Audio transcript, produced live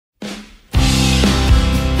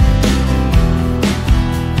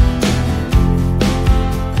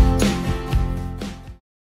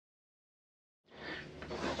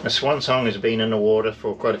The Swansong has been in the water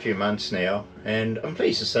for quite a few months now, and I'm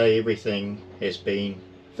pleased to say everything has been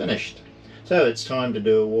finished. So it's time to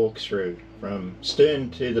do a walkthrough from stern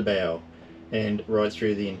to the bow and right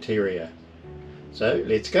through the interior. So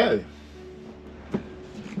let's go.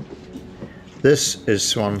 This is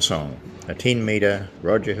Swansong, a 10 metre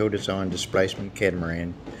Roger Hill design displacement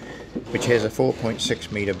catamaran which has a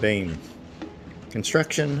 4.6 metre beam.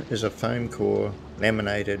 Construction is a foam core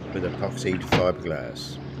laminated with epoxied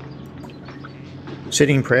fiberglass.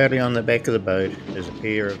 Sitting proudly on the back of the boat is a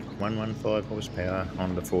pair of 115 horsepower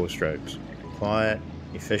Honda 4-strokes, quiet,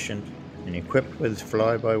 efficient and equipped with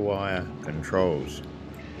fly-by-wire controls.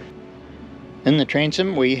 In the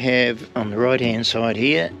transom we have on the right hand side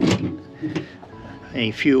here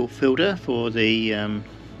a fuel filter for the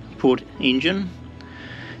port engine,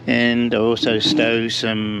 and I also stow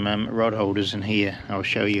some rod holders in here. I'll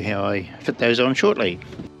show you how I fit those on shortly.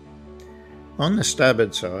 On the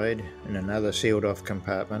starboard side, in another sealed off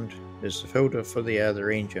compartment, is the filter for the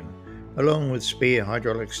other engine, along with spare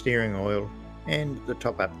hydraulic steering oil and the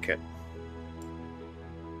top-up kit.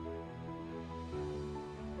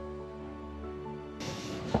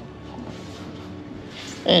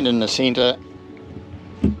 And in the centre,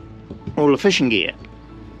 all the fishing gear.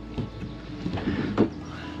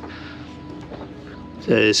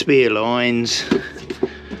 So spare lines,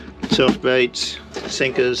 soft baits,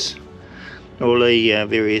 sinkers, all the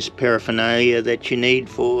various paraphernalia that you need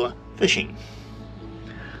for fishing.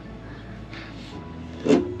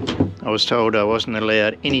 I was told I wasn't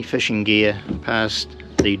allowed any fishing gear past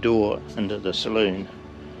the door into the saloon.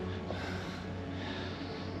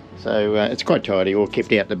 So it's quite tidy, all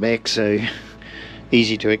kept out the back, so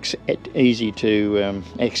easy to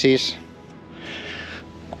access.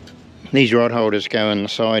 These rod holders go in the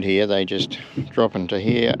side here, they just drop into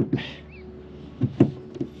here,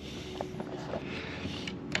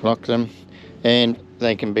 lock them, and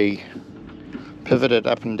they can be pivoted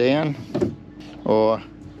up and down, or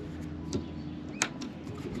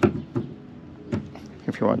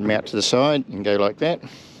if you want them out to the side you can go like that,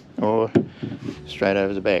 or straight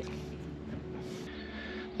over the back.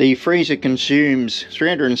 The freezer consumes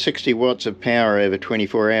 360 watts of power over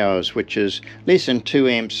 24 hours, which is less than 2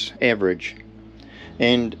 amps average,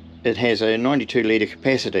 and it has a 92 litre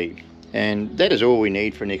capacity, and that is all we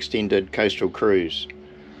need for an extended coastal cruise.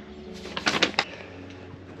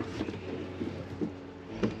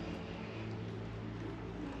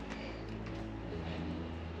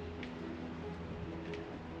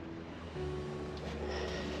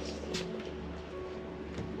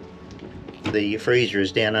 The freezer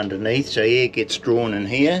is down underneath, so air gets drawn in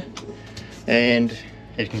here and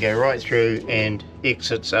it can go right through and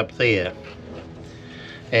exits up there.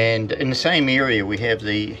 And in the same area we have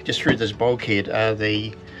just through this bulkhead are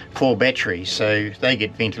the 4 batteries, so they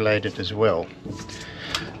get ventilated as well.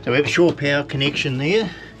 So we have a shore power connection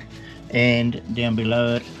there, and down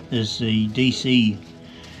below it is the DC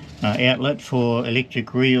outlet for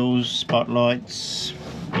electric reels, spotlights,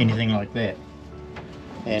 anything like that.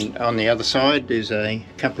 And on the other side there's a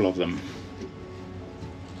couple of them.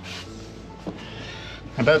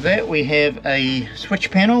 Above that we have a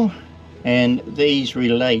switch panel, and these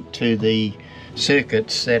relate to the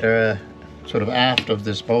circuits that are sort of aft of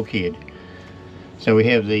this bulkhead. So we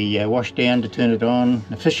have the wash down to turn it on,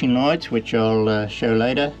 the fishing lights which I'll show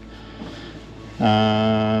later,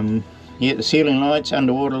 yeah, the ceiling lights,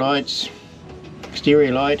 underwater lights,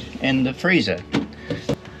 exterior light, and the freezer.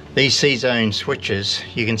 These C-zone switches,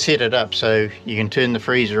 you can set it up so you can turn the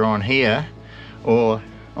freezer on here or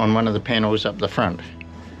on one of the panels up the front.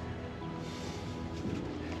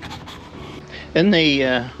 In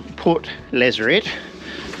the port lazarette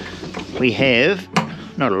we have,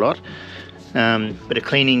 not a lot, bit of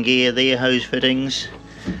cleaning gear there, hose fittings.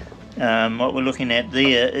 What we're looking at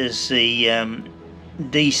there is the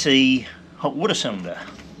DC hot water cylinder,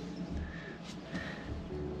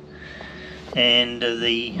 and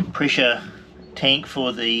the pressure tank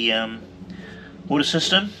for the water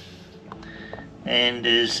system, and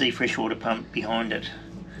is the freshwater pump behind it.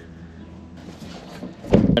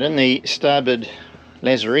 But in the starboard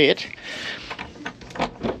lazarette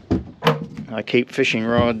I keep fishing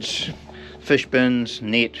rods, fish bins,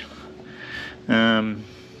 net,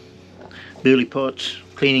 burley pots,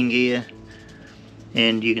 cleaning gear,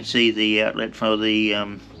 and you can see the outlet for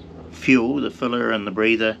the fuel, the filler and the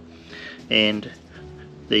breather, and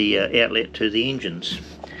the outlet to the engines.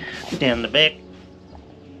 Down the back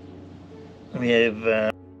we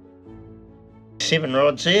have 7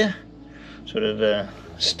 rods there, sort of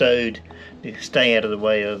stowed to stay out of the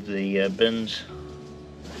way of the bins.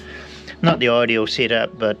 Not the ideal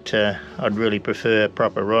setup, but I'd really prefer a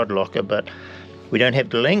proper rod locker, but we don't have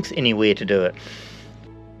the length anywhere to do it.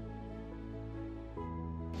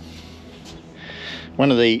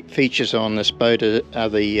 One of the features on this boat are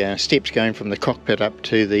the steps going from the cockpit up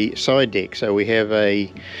to the side deck. So we have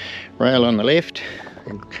a rail on the left,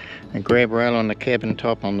 a grab rail on the cabin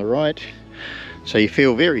top on the right, so you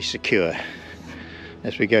feel very secure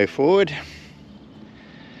as we go forward.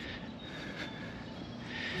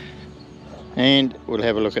 And we'll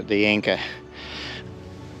have a look at the anchor,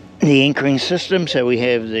 the anchoring system. So we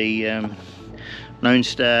have the Lone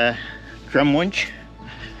Star drum winch,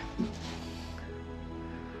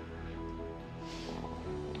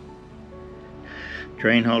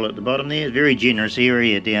 drain hole at the bottom there. Very generous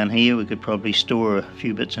area down here. We could probably store a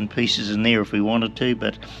few bits and pieces in there if we wanted to,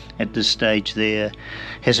 but at this stage there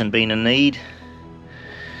hasn't been a need.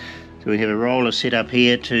 So we have a roller set up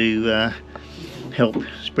here to help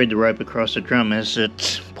spread the rope across the drum as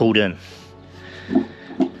it's pulled in.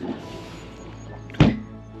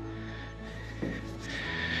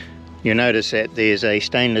 You'll notice that there's a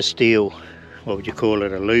stainless steel, what would you call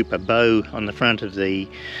it, a loop, a bow on the front of the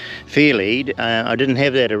fair lead. I didn't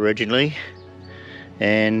have that originally,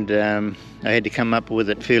 and I had to come up with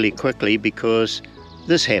it fairly quickly because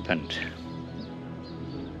this happened.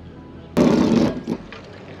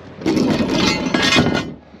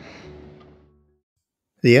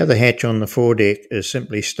 The other hatch on the foredeck is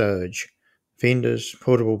simply stowage, fenders,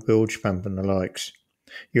 portable bilge pump and the likes.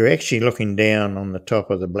 You're actually looking down on the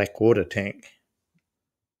top of the black water tank.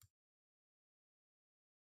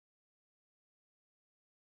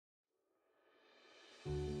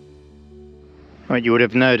 Right, you would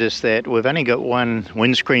have noticed that we've only got one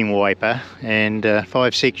windscreen wiper and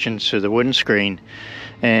 5 sections to the windscreen,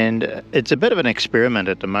 and it's a bit of an experiment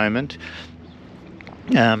at the moment.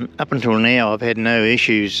 Up until now I've had no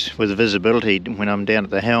issues with visibility when I'm down at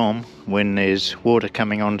the helm when there's water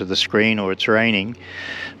coming onto the screen or it's raining,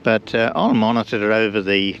 but I'll monitor it over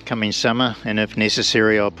the coming summer, and if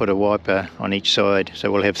necessary I'll put a wiper on each side,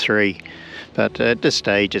 so we'll have 3, but at this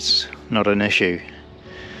stage it's not an issue.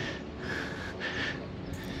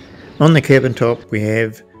 On the cabin top we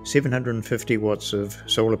have 750 watts of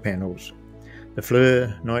solar panels, the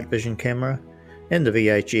FLIR night vision camera and the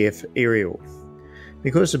VHF aerial.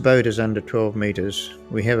 Because the boat is under 12 metres,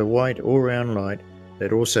 we have a white all-round light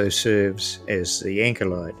that also serves as the anchor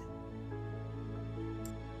light.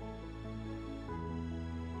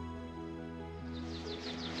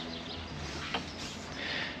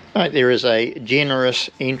 Right, there is a generous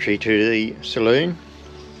entry to the saloon.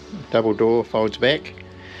 Double door folds back,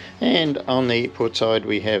 and on the port side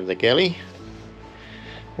we have the galley.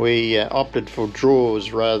 We opted for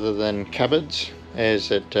drawers rather than cupboards, as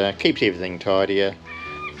it keeps everything tidier.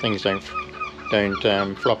 Things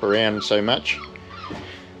don't flop around so much.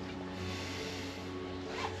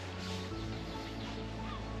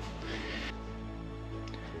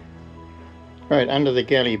 Right, under the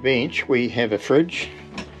galley bench we have a fridge,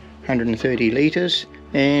 130 litres,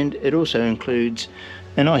 and it also includes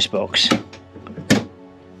an ice box.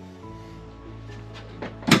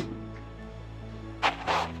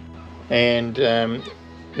 And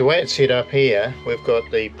the way it's set up here, we've got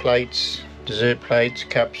the plates, dessert plates,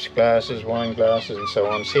 cups, glasses, wine glasses and so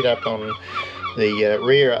on, set up on the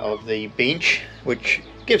rear of the bench, which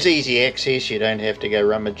gives easy access. You don't have to go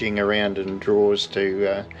rummaging around in drawers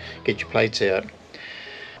to get your plates out.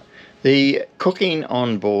 The cooking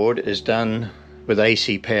on board is done with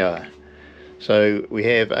AC power. So we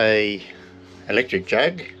have a electric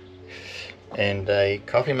jug and a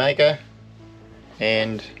coffee maker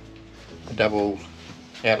and a double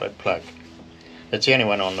outlet plug. It's the only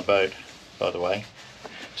one on the boat, by the way.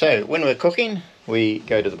 So when we're cooking, we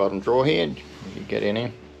go to the bottom drawer here, you get in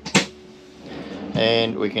here,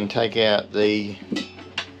 and we can take out the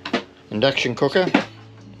induction cooker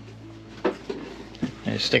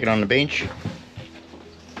and stick it on the bench.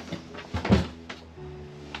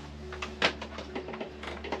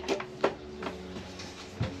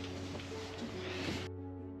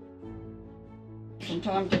 From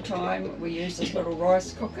time to time we use this little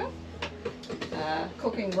rice cooker,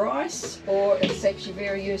 cooking rice, or it's actually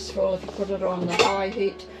very useful if you put it on the high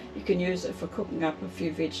heat. You can use it for cooking up a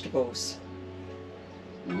few vegetables.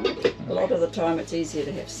 A lot of the time it's easier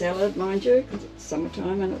to have salad, mind you, because it's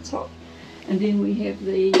summertime and it's hot. And then we have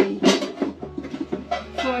the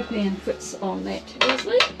fry pan fits on that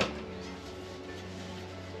easily.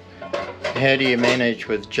 How do you manage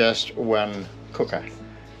with just one cooker?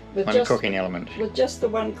 One cooking element? With just the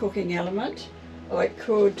one cooking element, I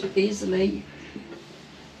could easily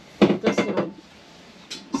put this little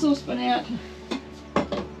saucepan out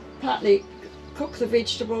partly cook the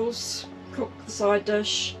vegetables, cook the side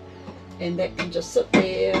dish, and that can just sit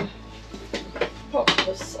there. Pop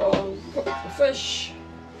this on, cook the fish,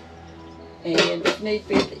 and if need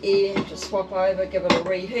be at the end, just swap over, give it a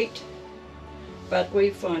reheat. But we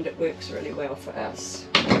find it works really well for us,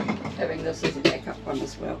 having this as a backup one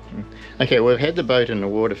as well. Okay, we've had the boat in the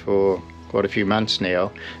water for quite a few months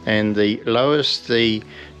now, and the lowest the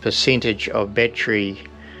percentage of battery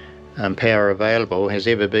power available has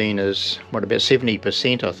ever been is, what, about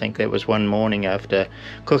 70%, I think. That was one morning after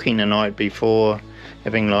cooking the night before,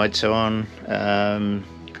 having lights on,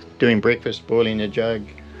 doing breakfast, boiling a jug,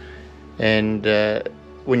 and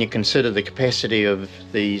when you consider the capacity of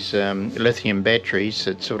these lithium batteries,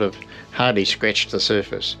 it sort of hardly scratched the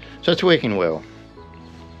surface. So it's working well.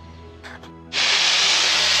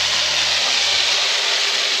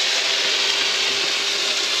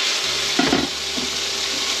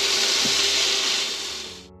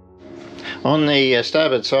 On the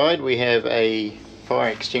starboard side, we have a fire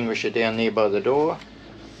extinguisher down there by the door.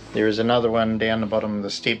 There is another one down the bottom of the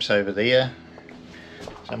steps over there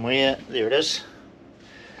somewhere. There it is.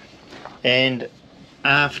 And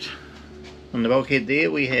aft on the bulkhead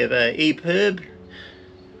there we have a EPIRB,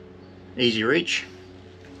 easy reach,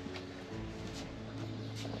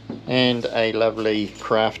 and a lovely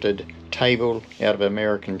crafted table out of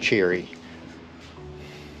American cherry.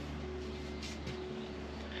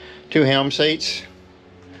 2 helm seats.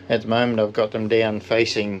 At the moment I've got them down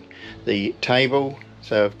facing the table,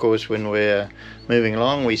 so of course when we're moving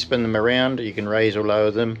along we spin them around. You can raise or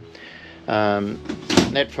lower them.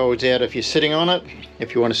 That folds out if you're sitting on it.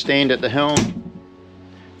 If you want to stand at the helm,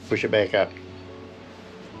 push it back up.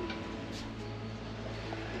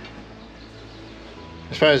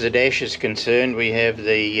 As far as the dash is concerned, we have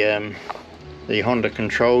the Honda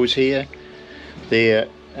controls here. They're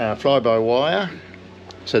fly-by-wire,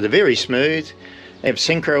 so they're very smooth. They have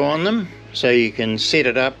synchro on them, so you can set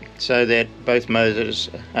it up so that both motors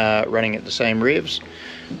are running at the same revs,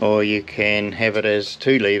 or you can have it as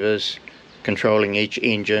 2 levers controlling each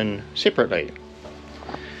engine separately.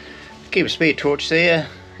 Keep a spare torch there,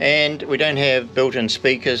 and we don't have built-in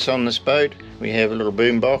speakers on this boat. We have a little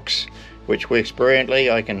boom box which works brilliantly.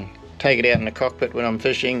 I can take it out in the cockpit when I'm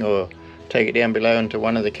fishing, or take it down below into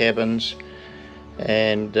one of the cabins.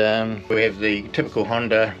 And we have the typical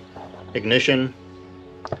Honda ignition,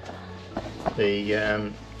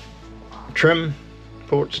 the trim,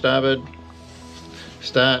 port, starboard,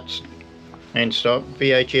 start and stop,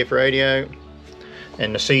 VHF radio,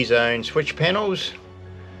 and the C-zone switch panels.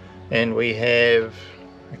 And we have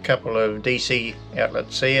a couple of DC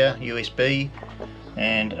outlets here, USB,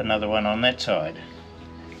 and another one on that side.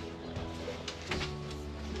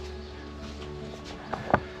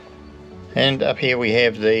 And up here we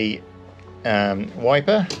have the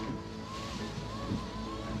wiper,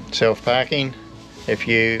 self-parking. If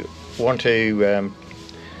you want to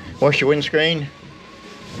wash your windscreen,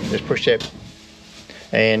 just push that.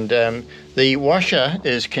 And the washer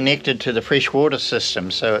is connected to the freshwater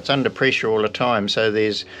system, so it's under pressure all the time. So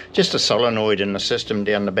there's just a solenoid in the system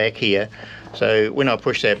down the back here. So when I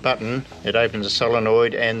push that button, it opens a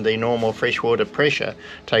solenoid and the normal freshwater pressure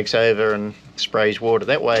takes over and sprays water.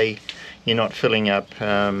 That way you're not filling up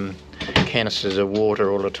canisters of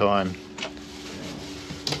water all the time.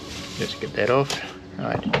 Let's get that off.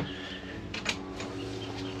 Right.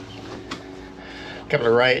 Couple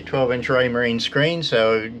of 12-inch Raymarine screens,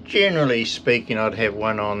 so generally speaking I'd have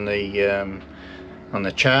one on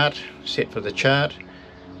the chart, set for the chart.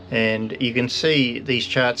 And you can see these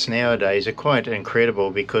charts nowadays are quite incredible,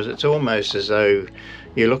 because it's almost as though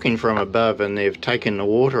you're looking from above and they've taken the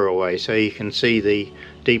water away, so you can see the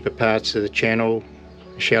deeper parts of the channel,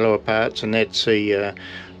 shallower parts, and that's the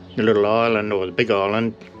little island, or the big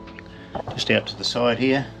island just out to the side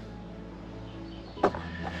here.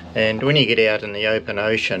 And when you get out in the open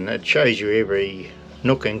ocean, it shows you every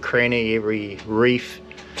nook and cranny, every reef,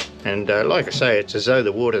 and like I say, it's as though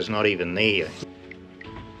the water's not even there.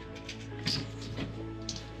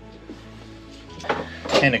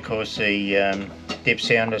 And of course the depth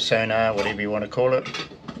sounder, sonar, whatever you want to call it.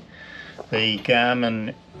 The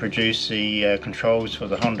Garmin produce the controls for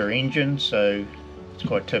the Honda engine, so it's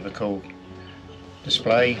quite typical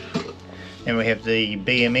display. And we have the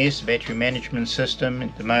BMS, battery management system.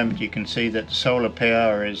 At the moment you can see that the solar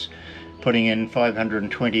power is putting in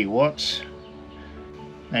 520 watts.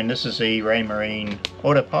 And this is the Raymarine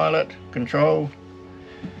autopilot control.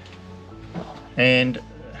 And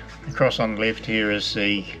across on the left here is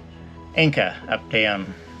the anchor up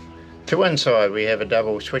down. To one side we have a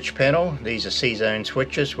double switch panel. These are C-zone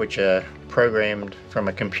switches which are programmed from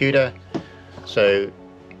a computer. So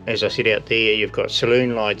as I said out there, you've got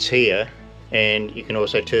saloon lights here, and you can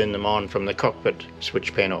also turn them on from the cockpit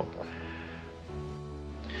switch panel.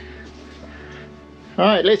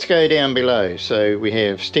 Alright, let's go down below. So we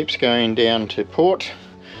have steps going down to port,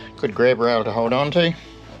 good grab rail to hold on to,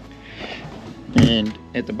 and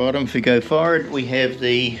at the bottom, if we go forward, we have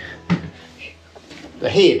the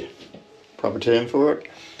head, proper term for it.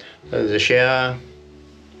 So there's a shower,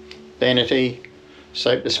 vanity,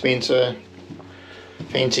 soap dispenser,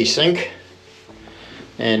 fancy sink,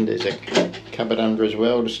 and there's a cupboard under as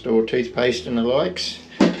well to store toothpaste and the likes.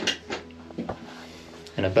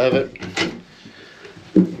 And above it,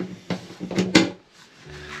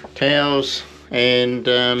 towels, and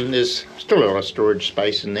there's still a lot of storage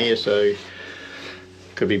space in there, so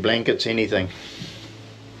could be blankets, anything.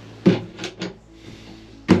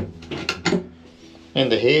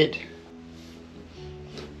 And the head,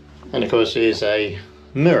 and of course there's a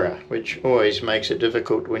mirror, which always makes it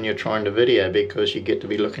difficult when you're trying to video because you get to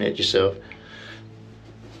be looking at yourself.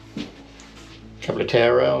 A couple of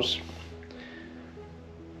towel rails,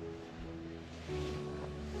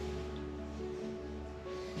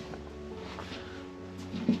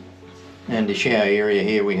 and the shower area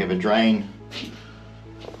here, we have a drain,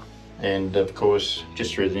 and of course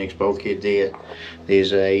just through the next bulkhead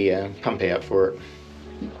there's a pump out for it.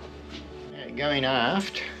 Going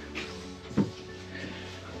aft,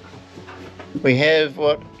 we have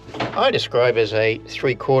what I describe as a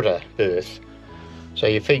 3/4 berth. So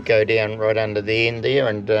your feet go down right under the end there,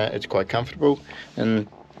 and it's quite comfortable. And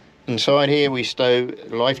inside here we stow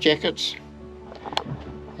life jackets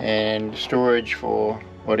and storage for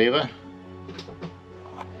whatever.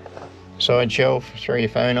 Side shelf, throw your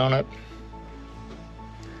phone on it.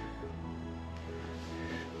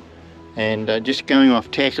 And just going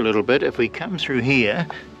off tack a little bit, if we come through here,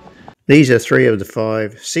 these are 3 of the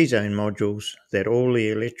 5 C-zone modules that all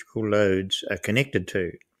the electrical loads are connected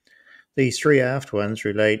to. These 3 aft ones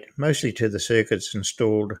relate mostly to the circuits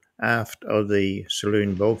installed aft of the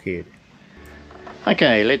saloon bulkhead.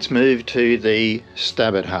 Okay, let's move to the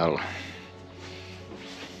starboard hull.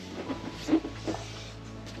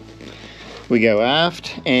 We go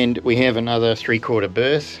aft and we have another 3/4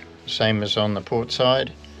 berth, same as on the port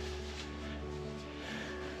side.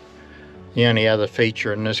 The only other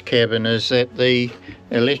feature in this cabin is that the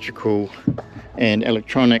electrical and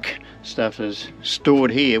electronic stuff is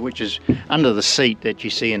stored here, which is under the seat that you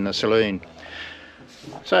see in the saloon.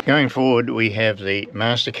 So going forward, we have the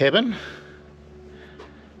master cabin.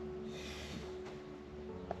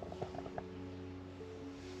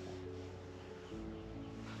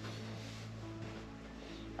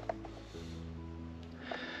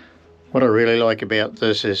 What I really like about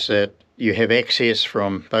this is that you have access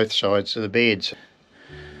from both sides of the beds.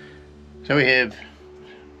 So we have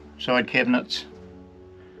side cabinets,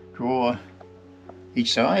 drawer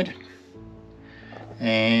each side,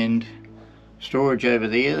 and storage over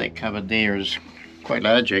there. That cupboard there is quite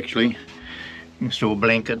large actually. You can store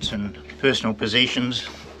blankets and personal possessions.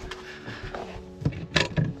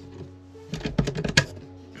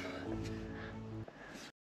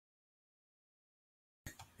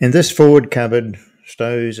 And this forward cupboard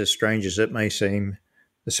stows, as strange as it may seem,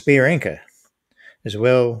 the spare anchor. As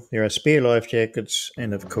well, there are spare life jackets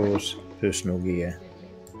and of course personal gear.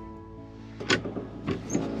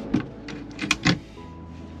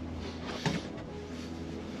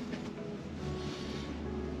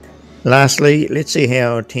 Lastly, let's see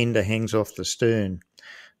how a tender hangs off the stern.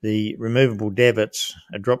 The removable davits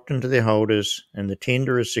are dropped into their holders and the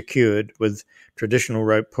tender is secured with traditional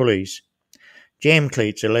rope pulleys. Jam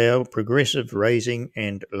cleats allow progressive raising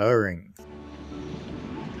and lowering.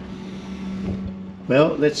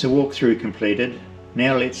 Well, that's the walkthrough completed.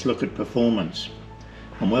 Now let's look at performance.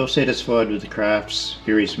 I'm well satisfied with the craft's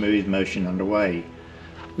very smooth motion underway,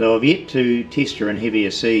 though I've yet to test her in heavier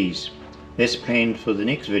seas. That's planned for the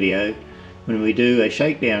next video when we do a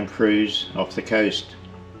shakedown cruise off the coast.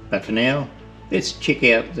 But for now, let's check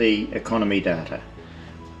out the economy data.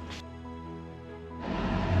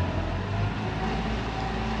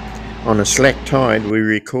 On a slack tide, we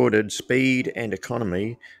recorded speed and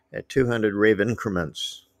economy at 200 rev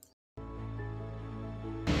increments.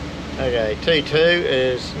 Okay, T2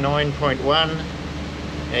 is 9.1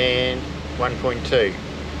 and 1.2.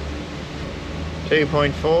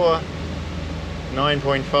 2.4,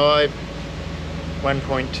 9.5,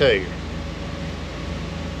 1.2.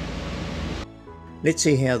 Let's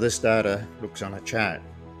see how this data looks on a chart.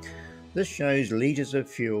 This shows litres of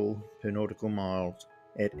fuel per nautical mile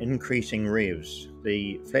at increasing revs.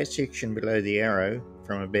 The flat section below the arrow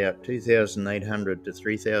from about 2,800 to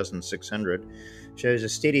 3,600 shows a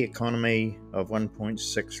steady economy of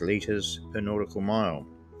 1.6 litres per nautical mile.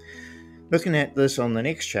 Looking at this on the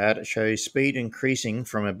next chart, it shows speed increasing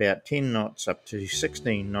from about 10 knots up to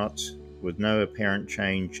 16 knots with no apparent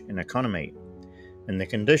change in economy. In the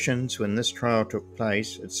conditions when this trial took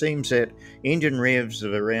place, it seems that engine revs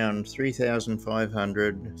of around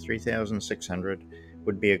 3,500, 3,600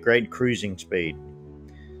 would be a great cruising speed.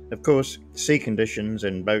 Of course, sea conditions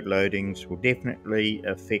and boat loadings will definitely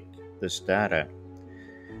affect this data.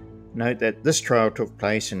 Note that this trial took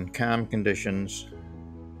place in calm conditions,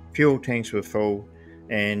 fuel tanks were full,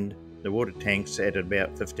 and the water tanks at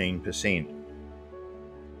about 15%.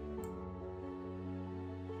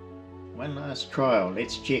 One last trial.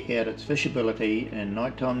 Let's check out its fishability and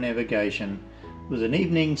nighttime navigation with an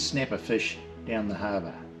evening snapper fish down the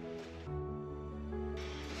harbour.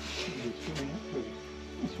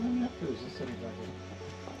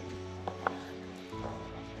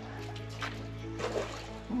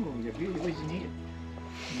 Oh, you're beauty, where's your net?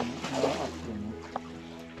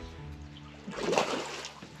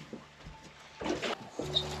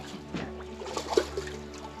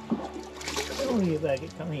 Oh, you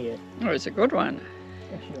bugger, come here. Oh, it's a good one.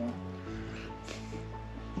 Yes, you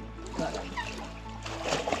are.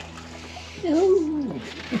 Oh,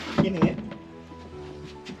 getting it.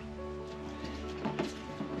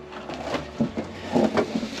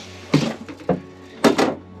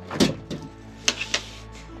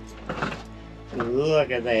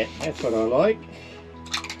 Look at that, that's what I like.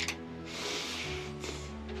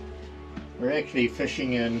 We're actually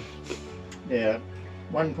fishing in about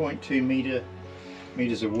 1.2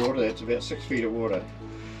 metres of water. That's about 6 feet of water.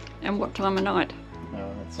 And what time of night?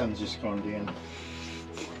 The sun's just gone down.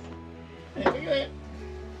 There we go.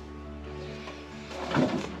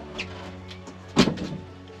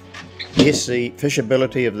 Yes, the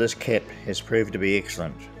fishability of this cat has proved to be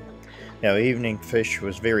excellent. Our evening fish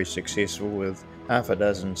was very successful with half a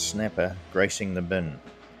dozen snapper gracing the bin.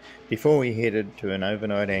 Before we headed to an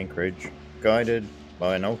overnight anchorage, guided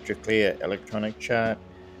by an ultra-clear electronic chart,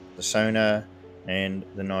 the sonar and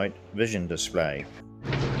the night vision display.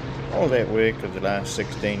 All that work of the last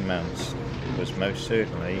 16 months was most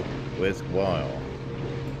certainly worthwhile.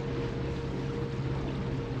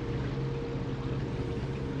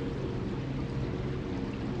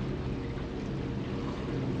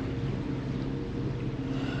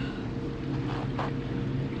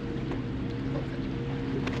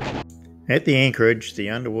 At the anchorage, the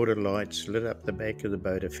underwater lights lit up the back of the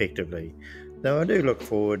boat effectively, though I do look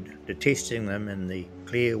forward to testing them in the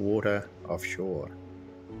clear water offshore.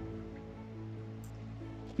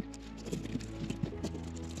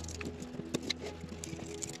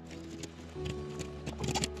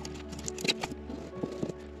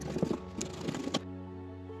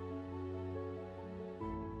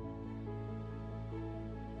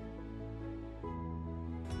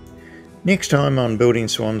 Next time on Building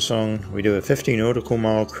Swansong, we do a 50 nautical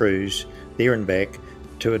mile cruise there and back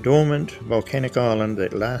to a dormant volcanic island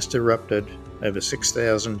that last erupted over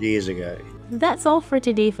 6,000 years ago. That's all for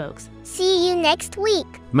today, folks. See you next week.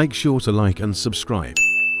 Make sure to like and subscribe.